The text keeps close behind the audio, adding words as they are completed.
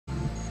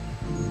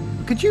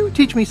could you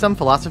teach me some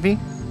philosophy?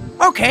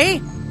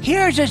 Okay,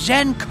 here's a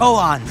Zen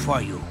koan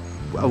for you.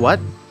 What?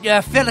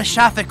 A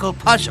philosophical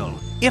puzzle.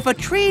 If a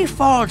tree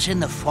falls in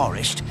the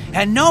forest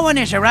and no one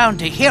is around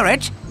to hear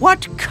it,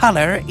 what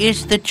color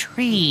is the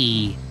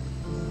tree?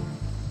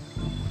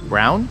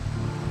 Brown?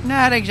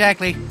 Not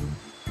exactly.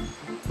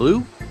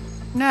 Blue?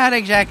 Not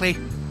exactly.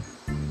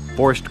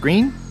 Forest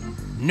green?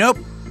 Nope.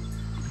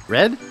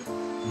 Red?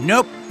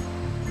 Nope.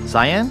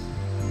 Cyan?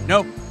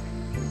 Nope.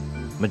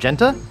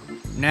 Magenta?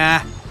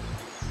 Nah.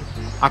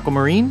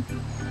 Aquamarine?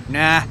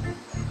 Nah.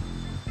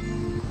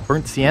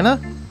 Burnt sienna?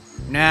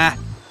 Nah.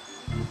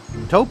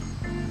 Taupe?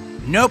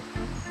 Nope.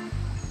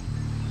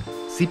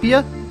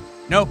 Sepia?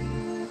 Nope.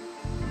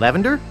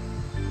 Lavender?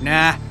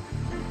 Nah.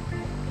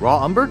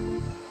 Raw umber?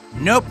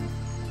 Nope.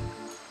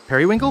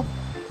 Periwinkle?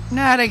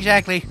 Not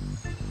exactly.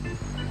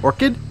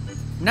 Orchid?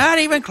 Not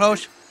even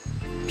close.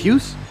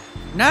 Puce?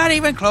 Not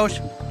even close.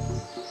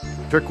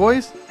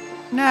 Turquoise?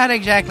 Not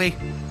exactly.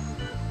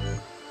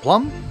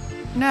 Plum?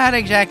 Not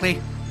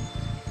exactly.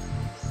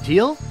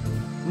 Teal?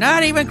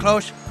 Not even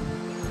close.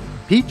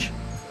 Peach?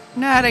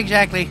 Not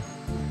exactly.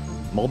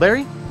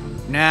 Mulberry?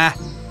 Nah.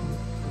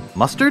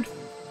 Mustard?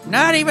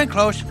 Not even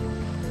close.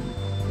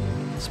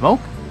 Smoke?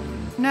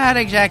 Not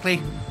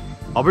exactly.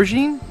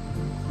 Aubergine?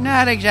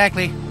 Not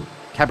exactly.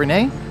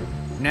 Cabernet?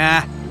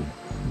 Nah.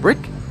 Brick?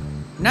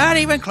 Not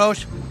even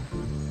close.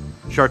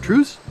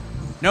 Chartreuse?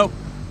 Nope.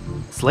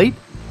 Slate?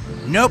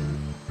 Nope.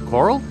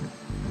 Coral?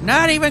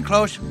 Not even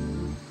close.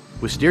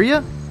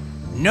 Wisteria?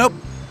 Nope.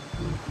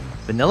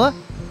 Vanilla?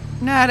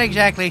 Not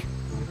exactly.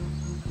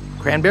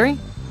 Cranberry?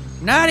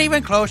 Not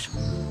even close.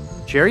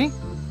 Cherry?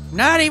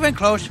 Not even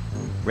close.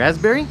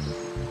 Raspberry?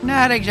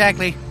 Not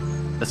exactly.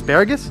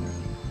 Asparagus?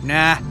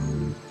 Nah.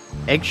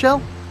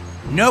 Eggshell?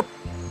 Nope.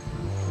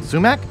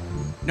 Sumac?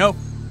 Nope.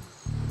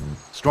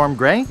 Storm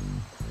gray?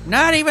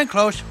 Not even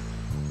close.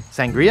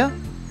 Sangria?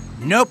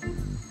 Nope.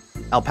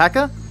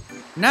 Alpaca?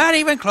 Not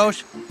even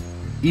close.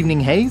 Evening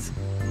haze?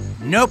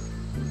 Nope.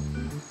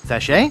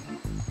 Sachet?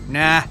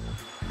 Nah.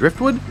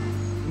 Driftwood?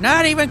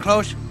 Not even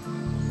close.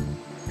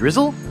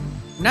 Drizzle?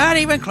 Not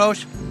even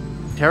close.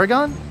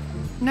 Tarragon?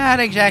 Not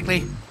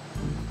exactly.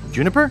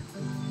 Juniper?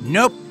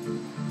 Nope.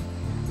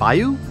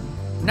 Bayou?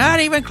 Not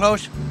even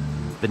close.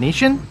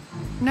 Venetian?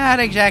 Not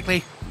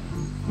exactly.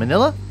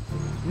 Manila?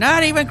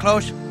 Not even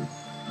close.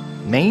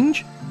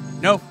 Mange?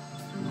 Nope.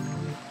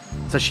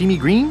 Sashimi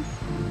green?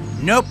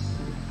 Nope.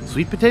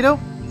 Sweet potato?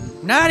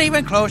 Not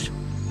even close.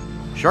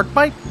 Shark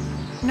bite?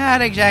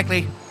 Not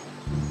exactly.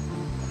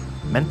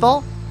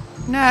 Menthol?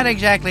 Not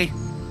exactly.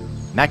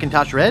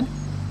 Macintosh red?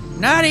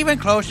 Not even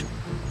close.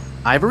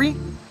 Ivory?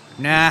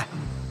 Nah.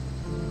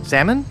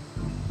 Salmon?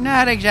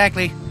 Not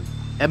exactly.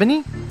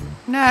 Ebony?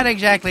 Not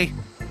exactly.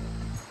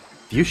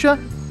 Fuchsia?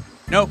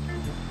 Nope.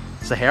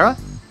 Sahara?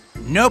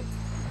 Nope.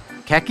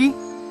 Khaki?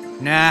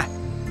 Nah.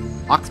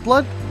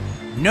 Oxblood?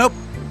 Nope.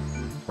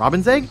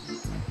 Robin's egg?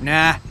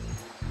 Nah.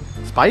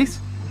 Spice?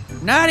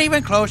 Not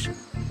even close.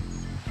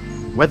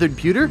 Weathered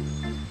pewter?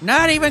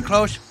 Not even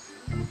close.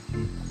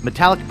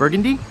 Metallic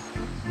burgundy?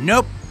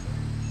 Nope.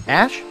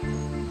 Ash?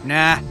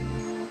 Nah.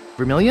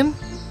 Vermilion?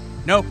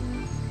 Nope.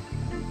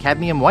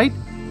 Cadmium white?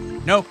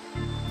 Nope.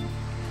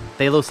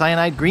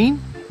 Phthalocyanide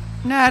green?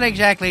 Not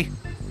exactly.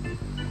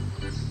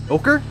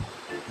 Ochre?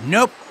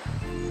 Nope.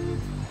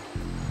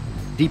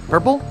 Deep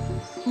purple?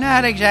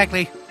 Not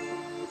exactly.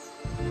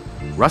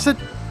 Russet?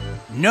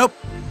 Nope.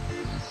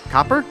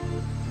 Copper?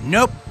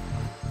 Nope.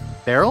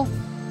 Beryl?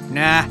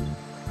 Nah.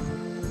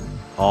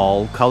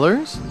 All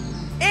colors?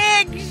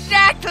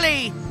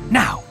 Exactly!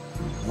 Now,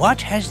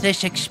 what has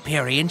this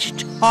experience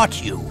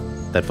taught you?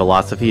 That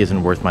philosophy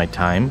isn't worth my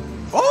time?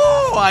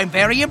 Oh, I'm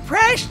very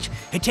impressed.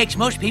 It takes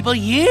most people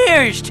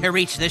years to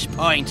reach this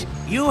point.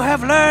 You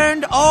have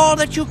learned all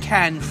that you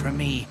can from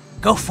me.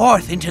 Go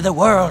forth into the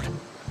world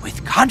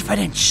with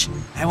confidence.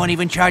 I won't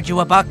even charge you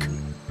 $1.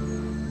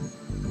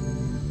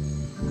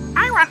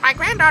 I want my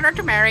granddaughter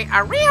to marry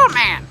a real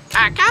man,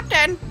 a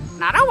captain,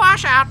 not a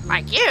washout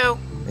like you.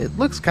 It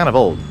looks kind of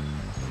old.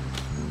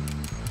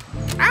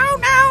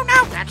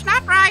 No, that's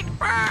not right.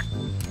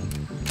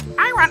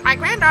 I want my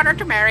granddaughter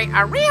to marry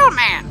a real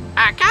man,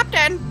 a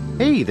captain.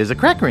 Hey, there's a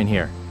cracker in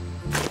here.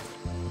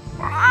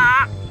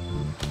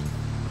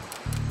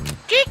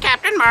 Gee,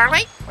 Captain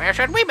Marley, where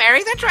should we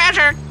bury the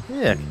treasure?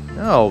 Yuck.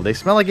 Oh, they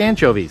smell like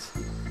anchovies.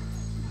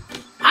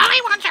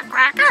 Polly wants a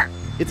cracker.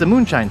 It's a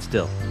moonshine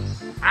still.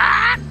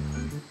 Polly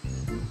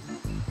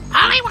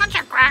wants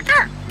a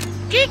cracker.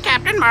 Gee,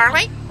 Captain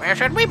Marley, where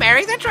should we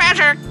bury the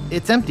treasure?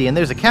 It's empty and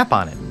there's a cap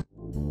on it.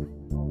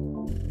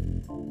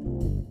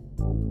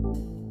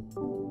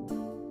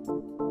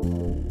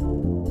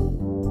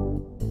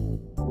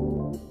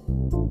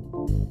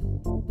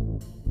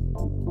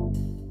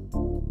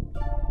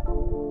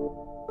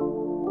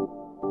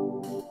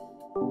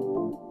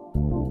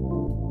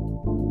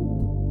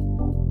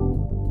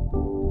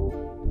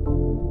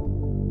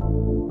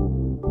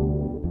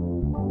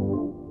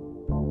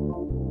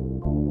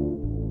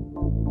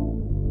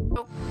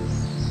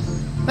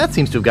 That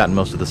seems to have gotten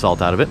most of the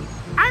salt out of it.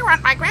 I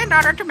want my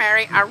granddaughter to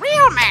marry a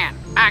real man.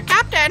 A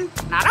captain,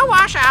 not a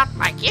washout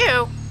like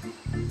you.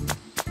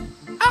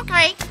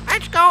 Okay,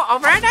 let's go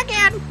over it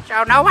again,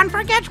 so no one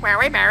forgets where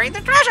we buried the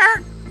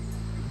treasure.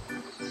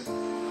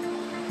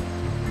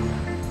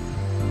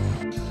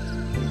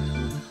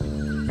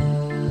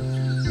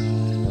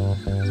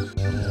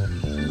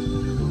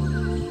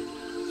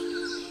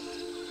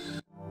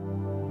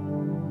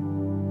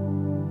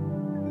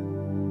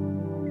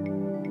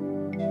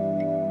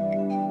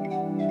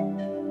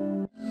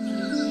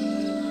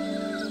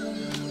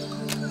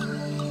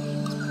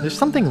 There's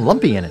something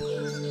lumpy in it.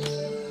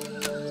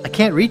 I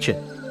can't reach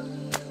it.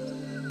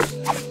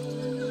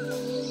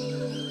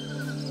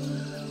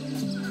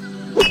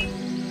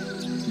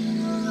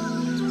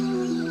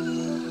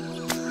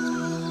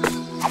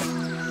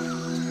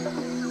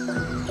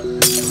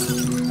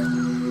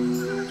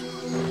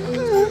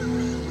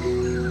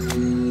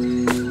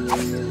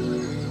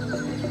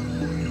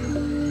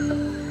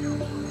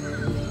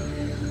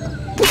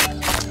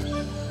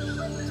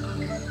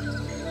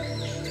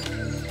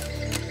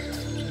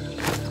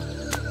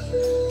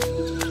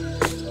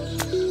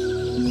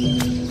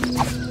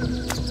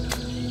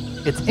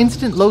 It's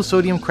instant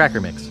low-sodium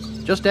cracker mix.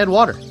 Just add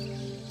water.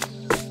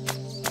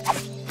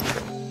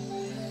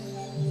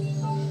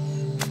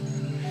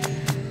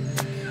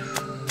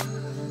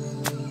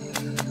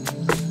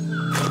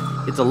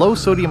 It's a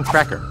low-sodium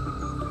cracker.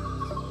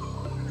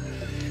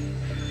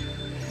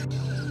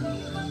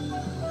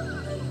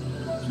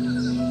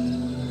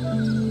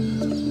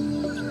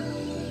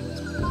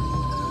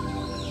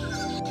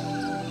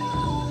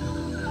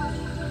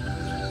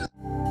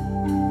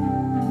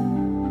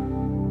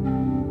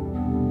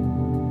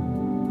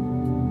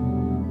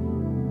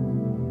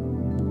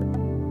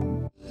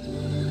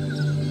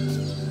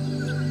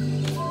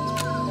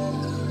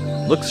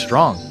 Looks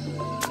strong.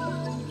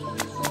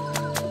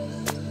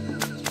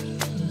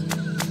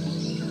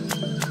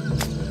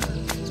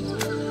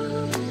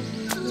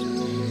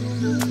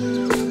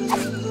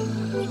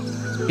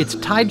 It's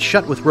tied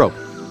shut with rope.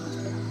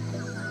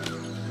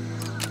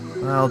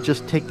 I'll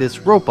just take this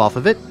rope off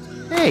of it.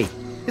 Hey,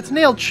 it's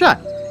nailed shut.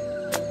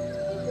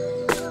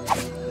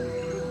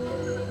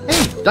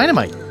 Hey,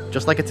 dynamite,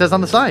 just like it says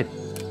on the side.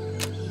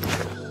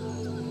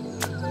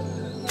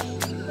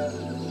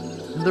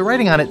 The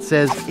writing on it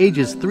says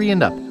ages 3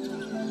 and up.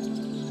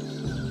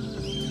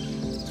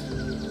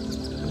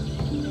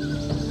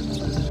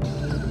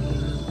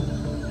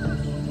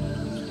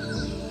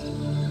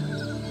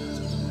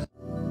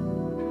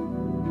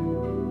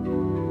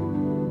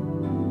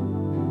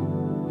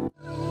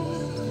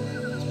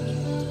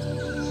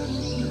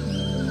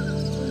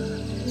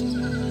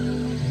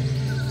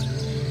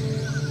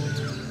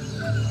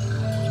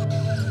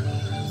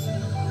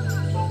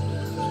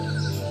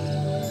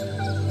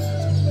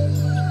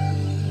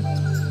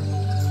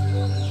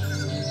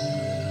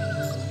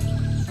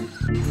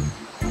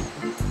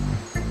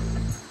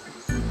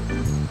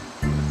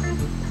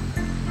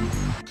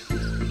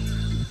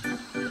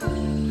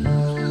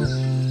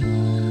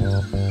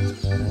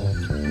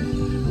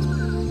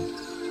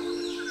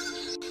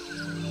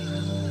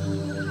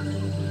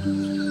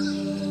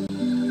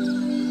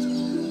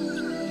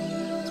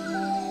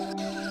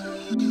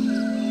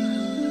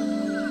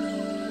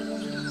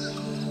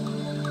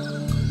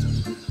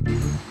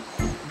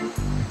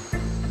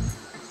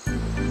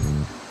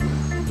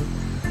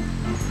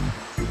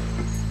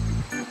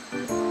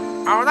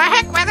 Oh, the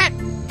heck with it!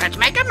 Let's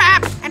make a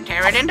map and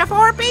tear it into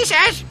 4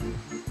 pieces.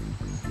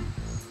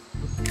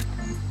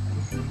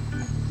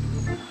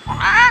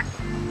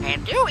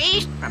 And due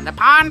east from the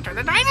pond to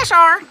the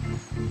dinosaur.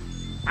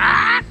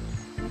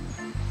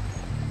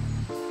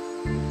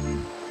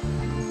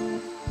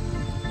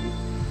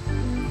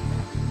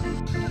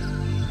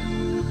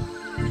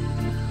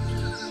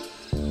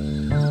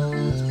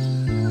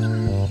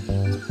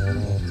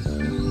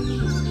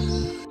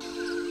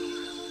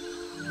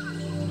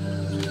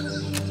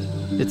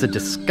 It's a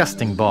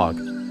disgusting bog.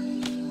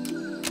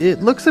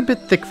 It looks a bit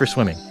thick for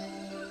swimming.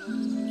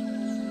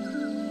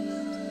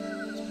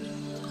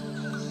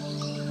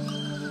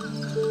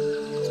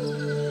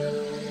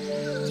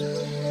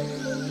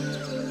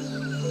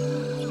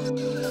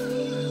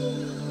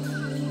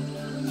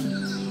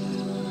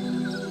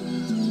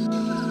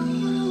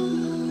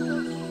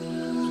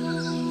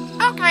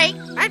 Okay,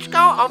 let's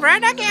go over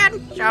it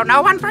again, so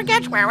no one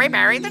forgets where we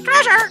buried the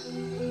treasure.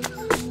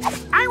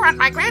 I want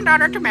my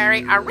granddaughter to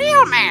marry a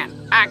real man,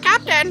 a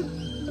captain.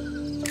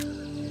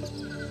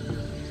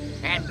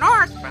 And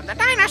north from the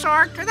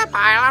dinosaur to the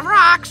pile of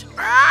rocks.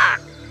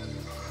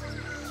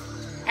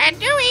 And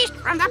due east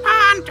from the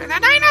pond to the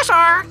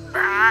dinosaur.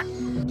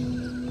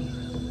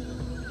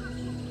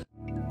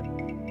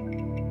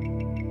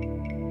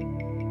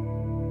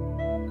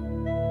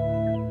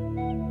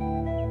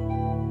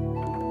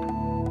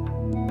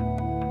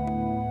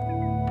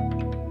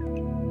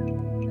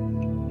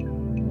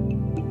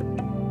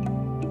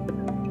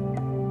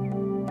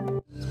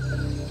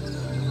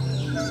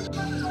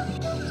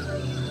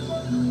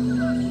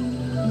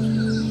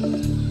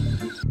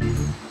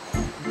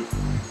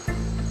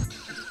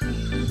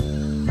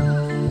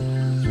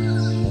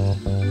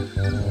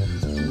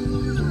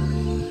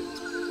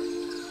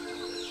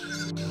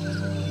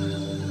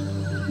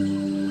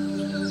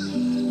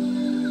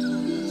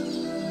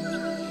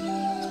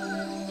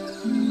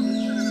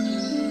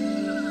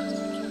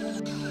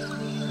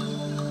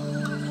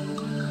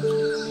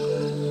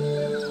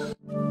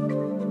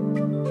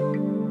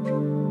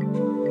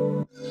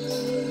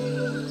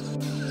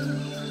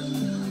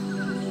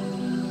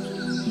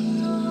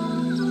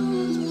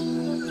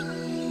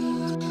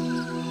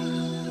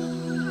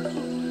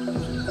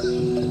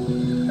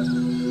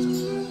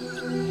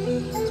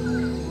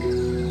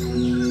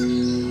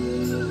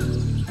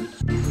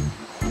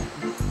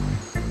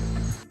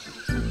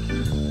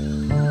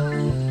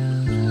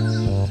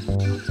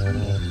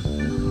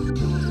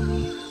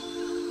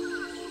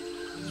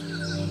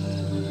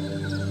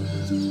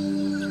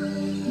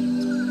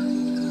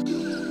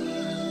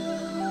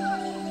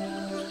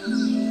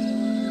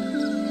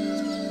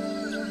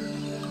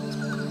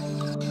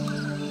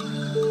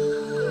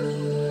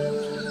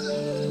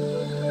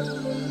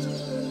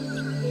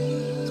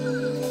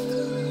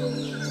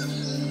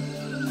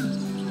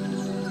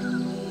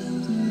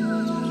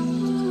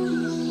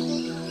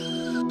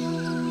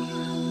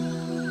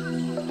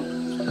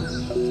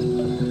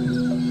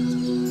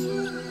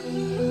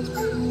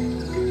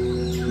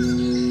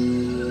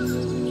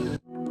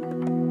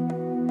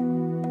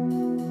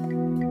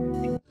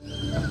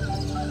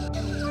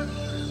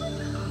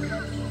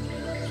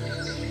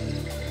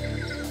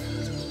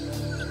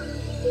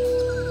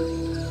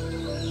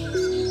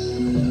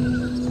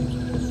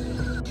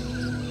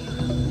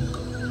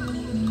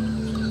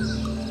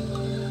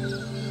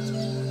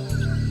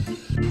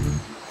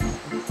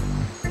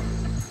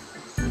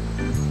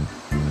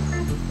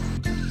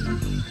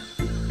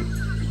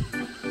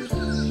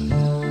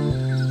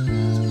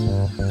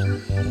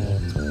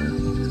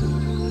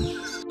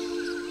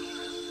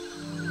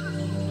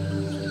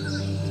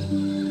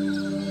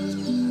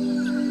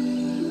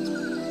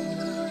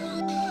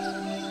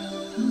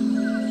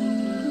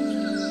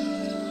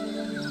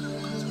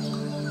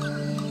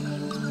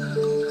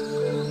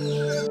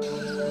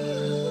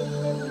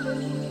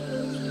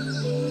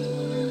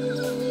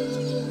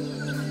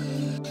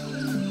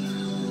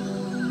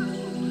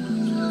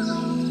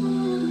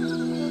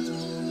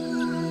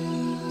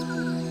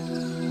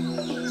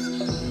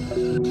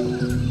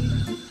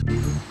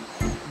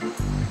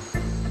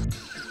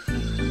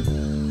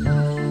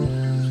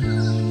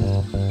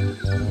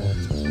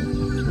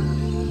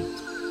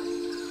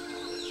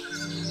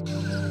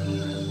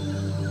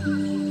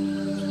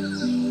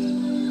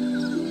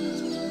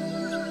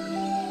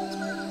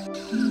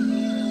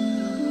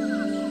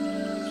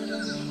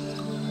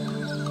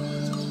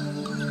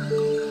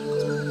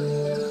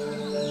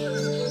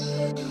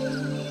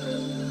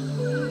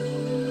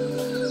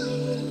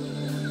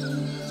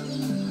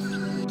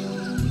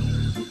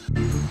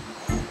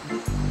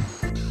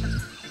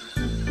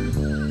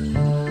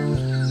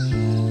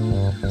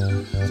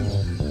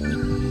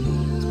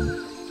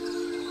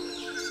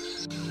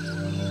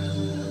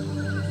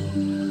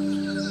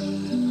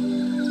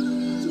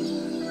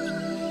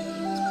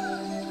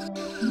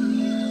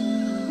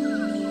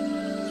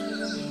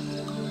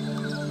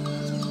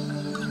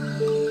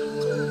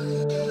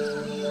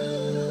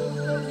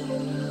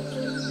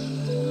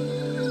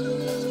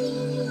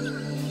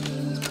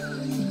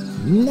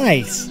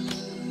 Nice.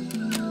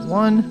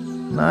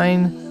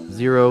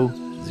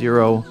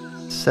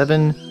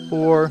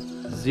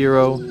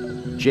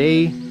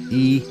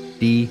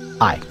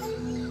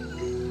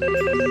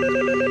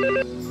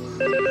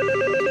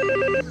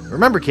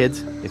 Remember,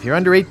 kids, if you're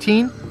under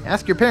 18,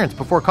 ask your parents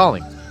before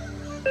calling.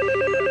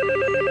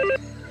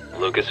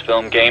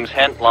 Lucasfilm Games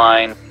hint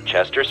line.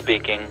 Chester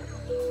speaking.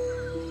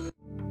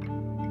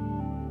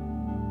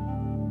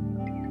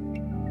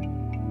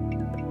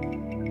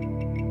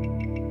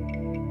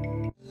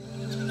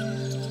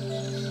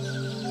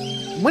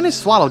 When is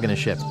Swaddle gonna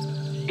ship?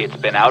 It's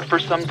been out for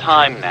some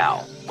time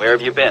now. Where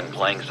have you been?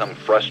 Playing some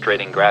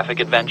frustrating graphic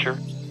adventure?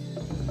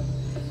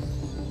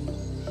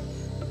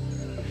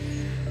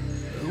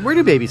 Where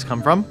do babies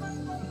come from?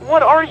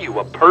 What are you,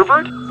 a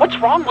pervert? What's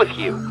wrong with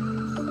you?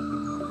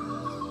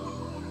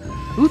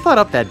 Who thought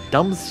up that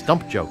dumb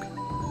stump joke?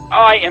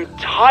 I am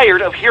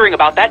tired of hearing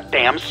about that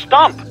damn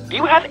stump. Do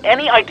you have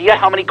any idea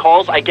how many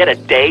calls I get a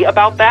day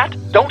about that?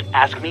 Don't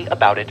ask me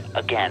about it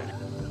again.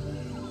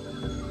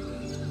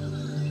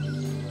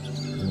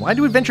 Why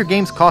do adventure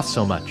games cost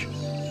so much?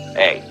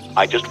 Hey,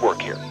 I just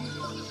work here.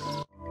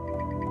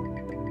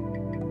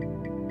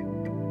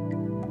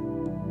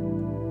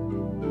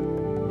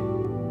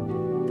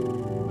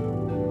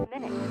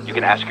 You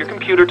can ask your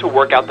computer to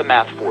work out the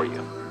math for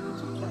you.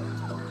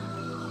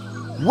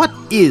 What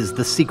is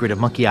the secret of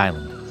Monkey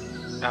Island?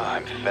 Oh,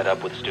 I'm fed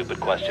up with stupid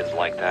questions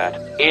like that.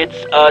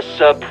 It's a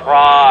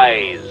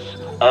surprise,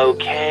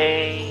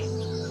 okay?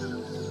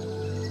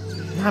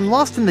 I'm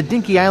lost in the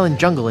Dinky Island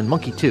jungle in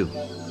Monkey 2.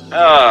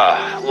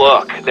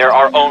 Look, there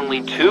are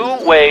only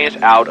 2 ways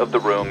out of the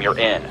room you're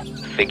in.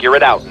 Figure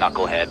it out,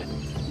 knucklehead.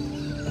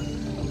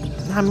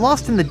 I'm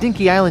lost in the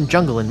Dinky Island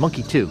jungle in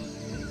Monkey 2.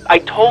 I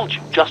told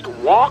you, just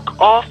walk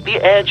off the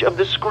edge of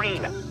the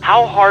screen.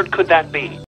 How hard could that be?